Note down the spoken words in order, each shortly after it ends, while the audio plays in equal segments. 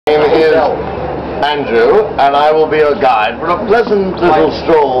name is Andrew, and I will be your guide for a pleasant little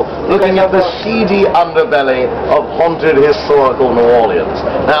stroll looking at the seedy underbelly of haunted historical New Orleans.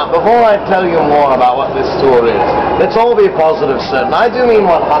 Now, before I tell you more about what this tour is, let's all be positive certain. I do mean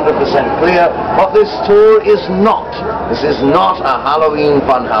 100% clear what this tour is not. This is not a Halloween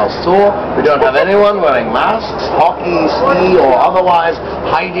funhouse tour. We don't have anyone wearing masks, hockey, ski, or otherwise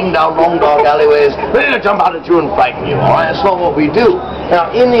hiding down long dark alleyways ready to jump out at you and frighten you, alright? That's not what we do.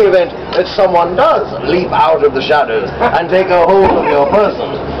 Now, in the event that someone does leap out of the shadows and take a hold of your person,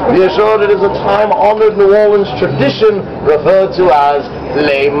 be assured it is a time-honored New Orleans tradition referred to as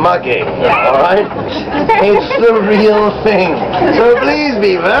lay mugging, alright? It's the real thing. So please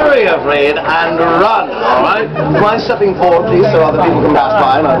be very afraid and run, alright? Mind stepping forward, please, so other people can pass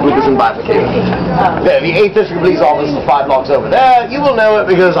by and our group isn't bifurcated. There, the 8th District Police Office is 5 blocks over there. You will know it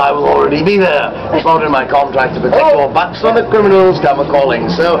because I will already be there. It's not in my contract to protect your butts when the criminals come a-calling,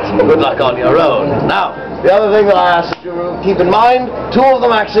 so good luck on your own. Now, the other thing that I ask you to keep in mind, 2 of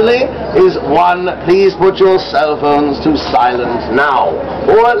them actually, is 1, please put your cell phones to silent now,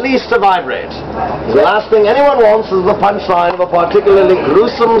 or at least to vibrate. The last thing anyone wants is the punchline of a particularly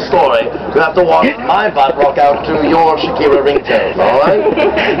gruesome story. You have to watch my butt rock out to your Shakira ringtone, alright?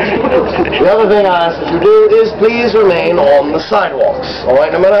 The other thing I ask that you do is please remain on the sidewalks,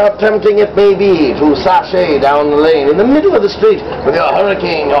 alright? No matter how tempting it may be to sashay down the lane, in the middle of the street, with your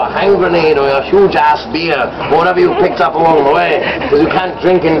hurricane, your hand grenade, or your huge-ass beer, or whatever you picked up along the way, because you can't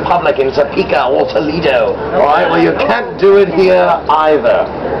drink in public in Topeka or Toledo, alright? Well, you can't do it here either.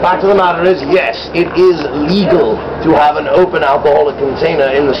 Fact of the matter is, yes, it is legal to have an open alcoholic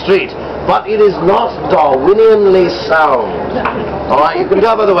container in the street, but it is not Darwinianly sound. Alright, you can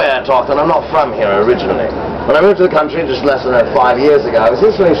tell by the way I talk that I'm not from here originally. When I moved to the country just less than 5 years ago, I was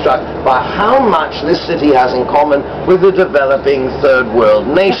instantly struck by how much this city has in common with the developing third world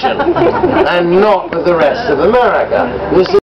nation, and not with the rest of America.